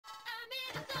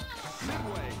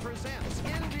presents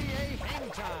NBA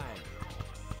Hangtime.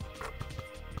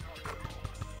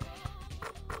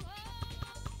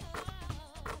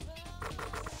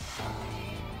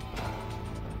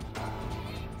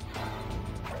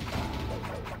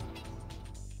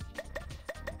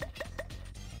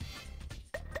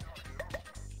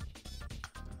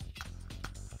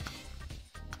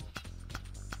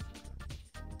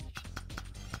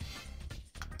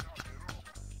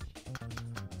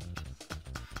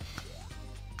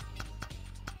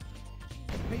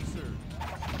 Pacers.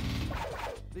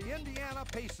 The Indiana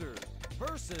Pacers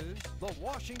versus the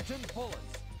Washington Bullets.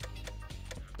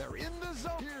 They're in the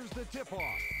zone. Here's the tip-off.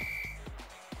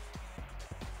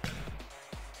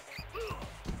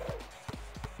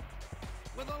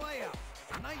 With a layup.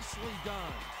 Nicely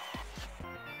done.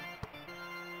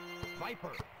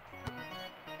 Viper.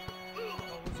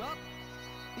 Goes up.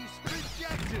 He's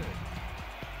rejected.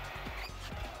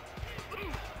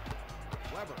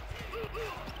 Weber.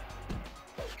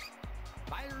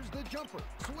 Fires the jumper.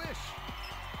 Swish.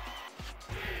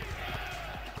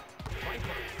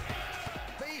 Viper.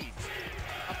 Fades.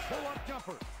 A pull-up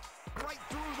jumper. Right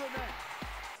through the net.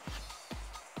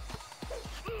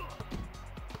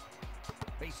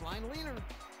 Baseline leaner.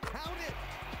 Count it.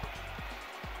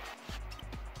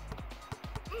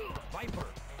 Viper.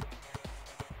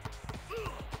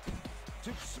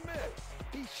 To Smith.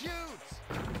 He shoots.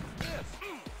 Miss.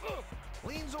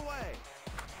 Leans away.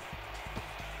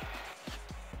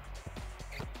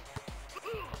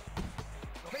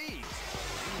 Fades.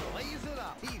 He lays it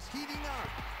up. He's heating up.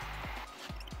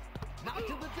 Not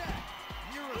to the deck.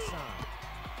 Urasan.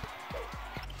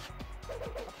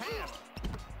 A pass.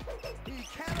 He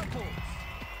catapults.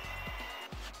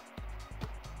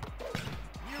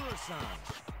 Urasan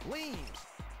leans.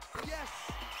 Yes.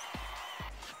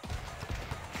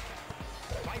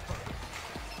 Viper.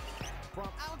 From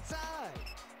outside.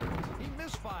 He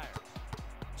misfires.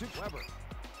 To Weber.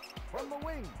 From the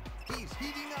wing. He's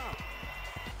heating up.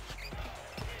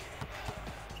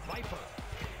 Viper.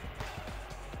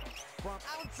 From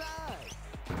outside.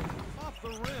 Off the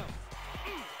rim.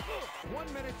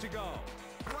 1 minute to go.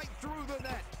 Right through the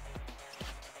net.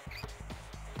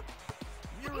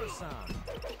 Urasan.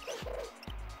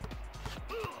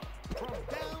 From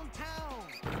downtown.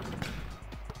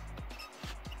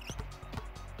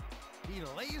 He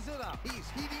lays it up. He's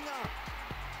heating up.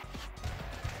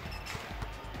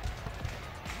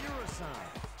 Urasan.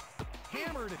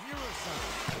 Hammered at Urasan.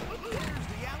 Here's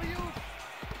the alley-oop.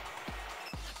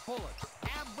 Bullets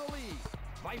have the lead.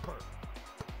 Viper.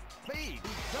 Fade.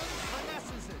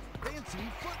 Finesses it. Fancy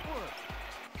footwork.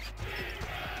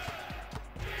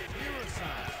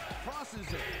 Urasan crosses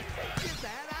it. Get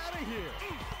that out of here.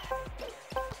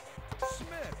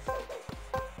 Smith.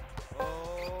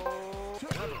 Oh.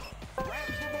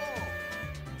 Grabs the ball.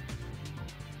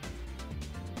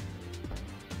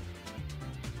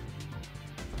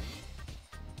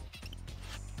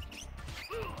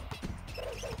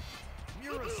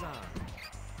 Urasan.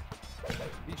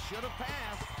 He should have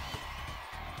passed.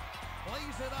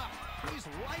 Plays it up. He's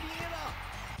lighting it up.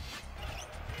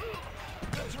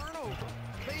 The turnover.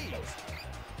 Fades.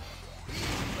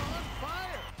 He's on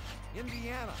fire.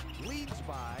 Indiana leads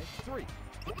by 3.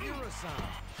 Urasan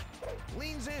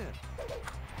leans in.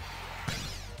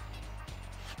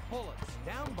 Bullets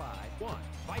down by 1.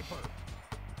 Viper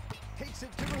takes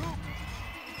it to the hoop.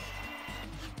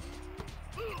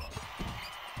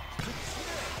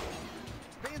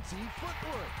 Fancy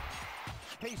footwork.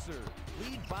 Pacers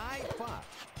lead by 5.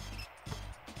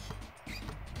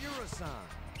 Urasan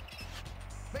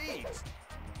fades.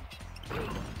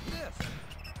 Miss.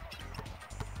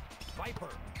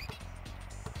 Viper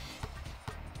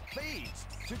fades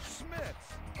to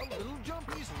Smith. A little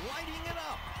jump. He's lighting it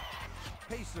up.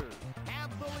 Pacers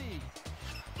have the lead.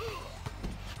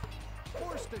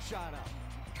 Forced a shot up.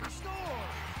 Score.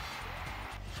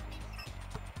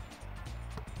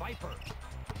 Viper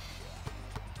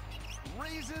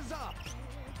raises up.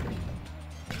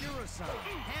 Urasan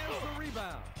has the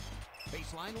rebound.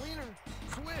 Baseline leaner.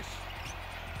 Swish.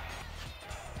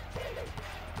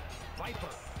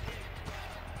 Viper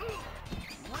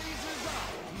raises up.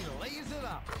 He lays it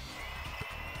up.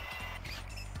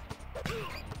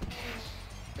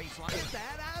 Baseline. Get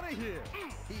that out of here.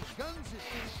 He guns it.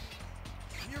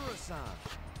 Urasan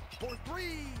for 3.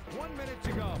 1 minute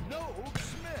to go. No.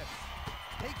 Smith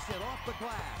takes it off the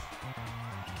glass.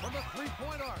 From the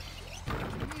three-point arc.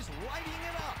 He's lighting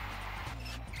it up.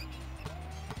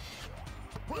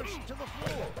 Push to the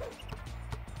floor.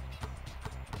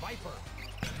 Viper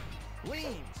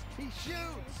leans. He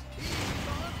shoots. He's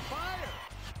on fire.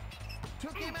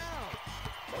 Took him out.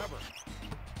 Weber.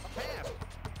 A pass.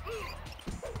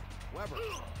 Weber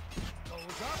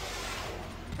goes up.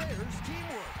 There's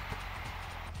teamwork.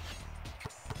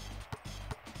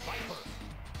 Viper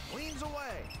leans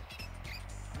away.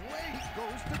 Wade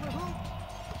goes to the hoop.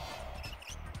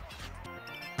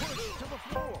 Push to the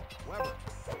floor. Weber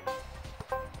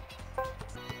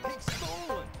takes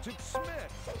stolen to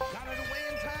Smith. Got it away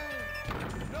in time.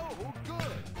 No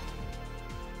good.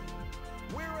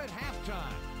 We're at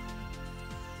halftime.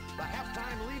 The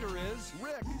halftime leader is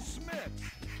Rick Smith.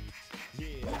 Yeah,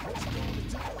 what you gonna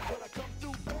do when I come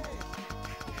through bang?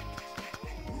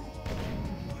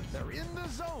 They're in the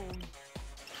zone.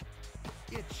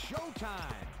 It's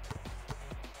showtime.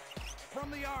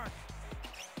 From the arc.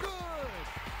 Good.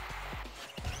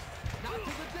 Not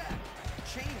to the deck.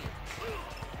 Cheney.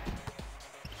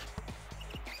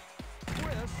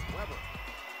 Chris Weber.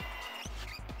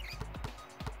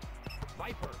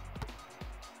 Viper.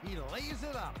 He lays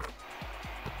it up.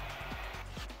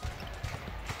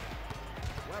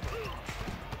 Weber.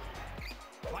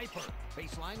 Viper.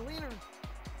 Baseline leaner.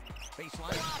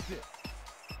 Baseline locked it.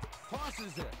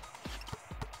 Tosses it.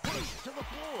 Push to the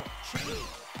floor. Cheney.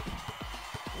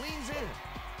 Leans in.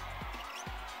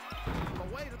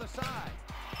 Away to the side.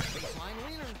 Baseline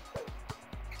leaner.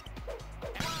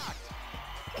 Blocked.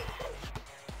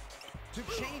 To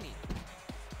Cheney.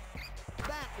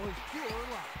 That was pure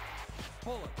luck.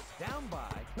 Bullets down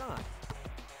by 9.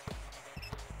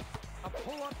 A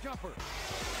pull-up jumper.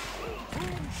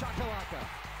 Boom shakalaka.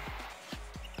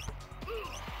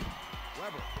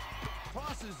 Weber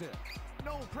tosses it.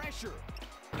 No pressure.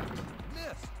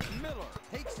 Missed. Miller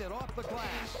takes it off the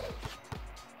glass.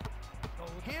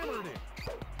 Hammered it.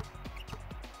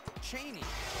 Cheney.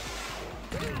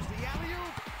 There's the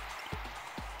alley-oop.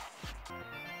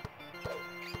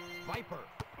 Viper.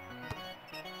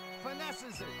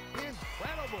 Finesses it.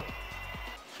 Incredible.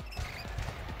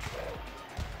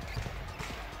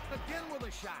 Again with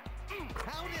a shot.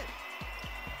 Count it.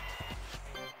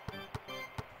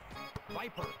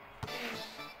 Viper.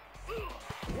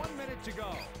 1 minute to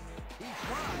go. He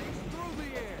flies through the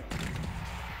air.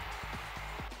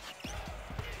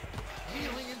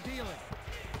 Wheeling and dealing.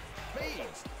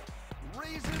 Fades.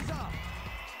 Raises up.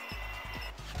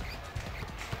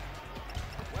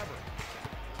 Weber.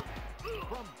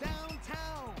 From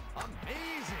downtown.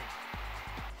 Amazing.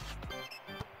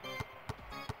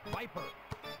 Viper.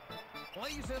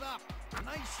 Plays it up.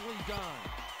 Nicely done.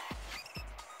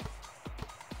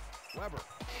 Weber.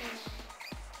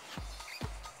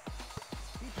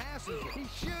 He passes it. He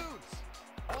shoots.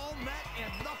 All net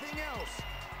and nothing else.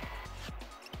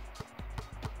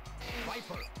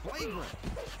 Viper. Flagrant.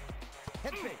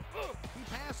 Head fake. He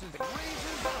passes it.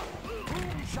 Raises up.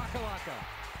 Boom shakalaka.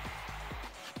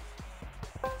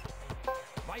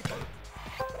 Viper.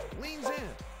 Leans in.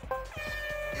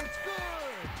 It's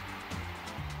good.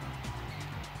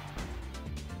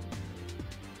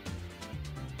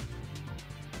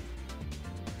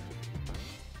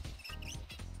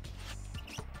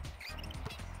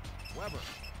 Weber.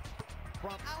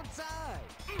 From outside.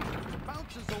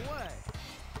 Bounces away.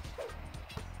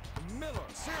 Miller.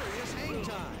 Serious hang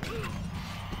time.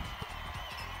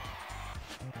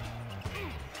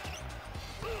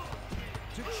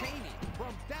 To Cheney.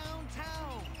 From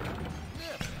downtown.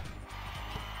 Missed.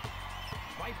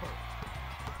 Viper.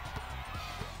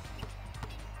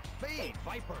 Fade.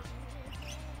 Viper.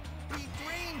 He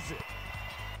drains it.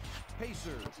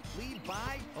 Pacers lead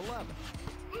by 11.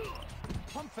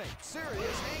 Pump fake.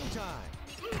 Serious hang time.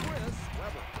 Chris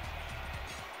Weber.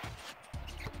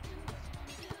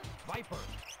 Viper.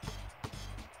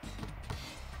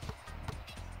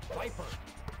 Viper.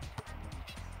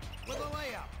 With a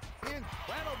layup.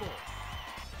 Incredible.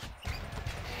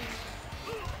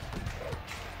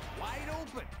 Wide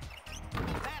open.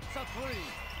 That's a 3.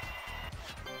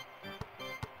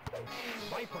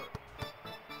 Viper.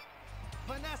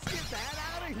 Finesse, get that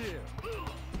out of here.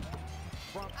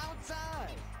 From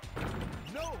outside.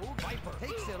 No. Viper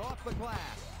takes it off the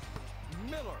glass.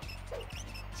 Miller.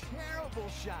 Terrible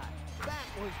shot. That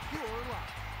was pure luck.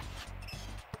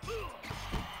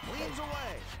 Leans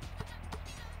away.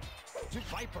 To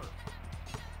Viper.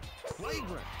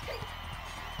 Flagrant.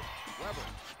 Weber.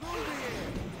 Through the air.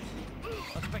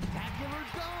 A spectacular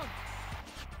dunk.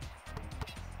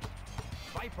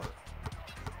 Viper.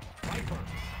 Viper.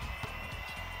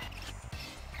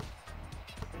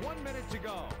 1 minute to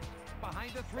go.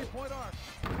 Behind the three-point arc.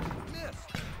 Missed.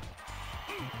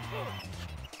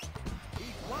 He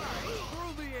flies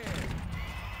through the air.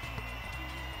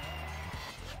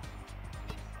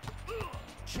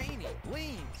 Cheney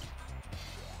leans.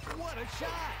 What a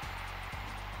shot.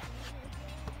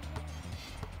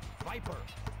 Viper.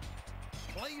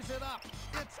 lays it up.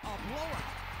 It's a blowout.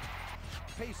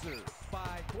 Pacers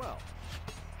by 12.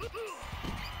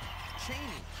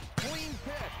 Cheney, clean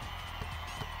pick.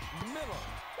 Miller,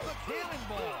 the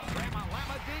cannonball.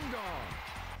 Rama ding dong.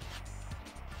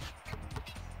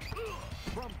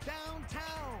 From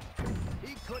downtown,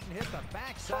 he couldn't hit the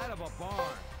backside of a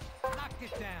barn. Knocked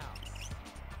it down.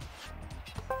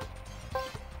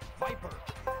 Viper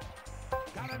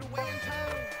got it away in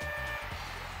time.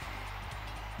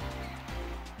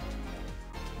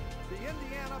 The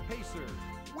Indiana Pacers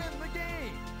win the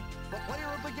game. The player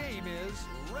of the game is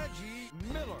Reggie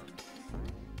Miller.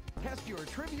 Test your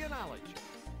trivia knowledge.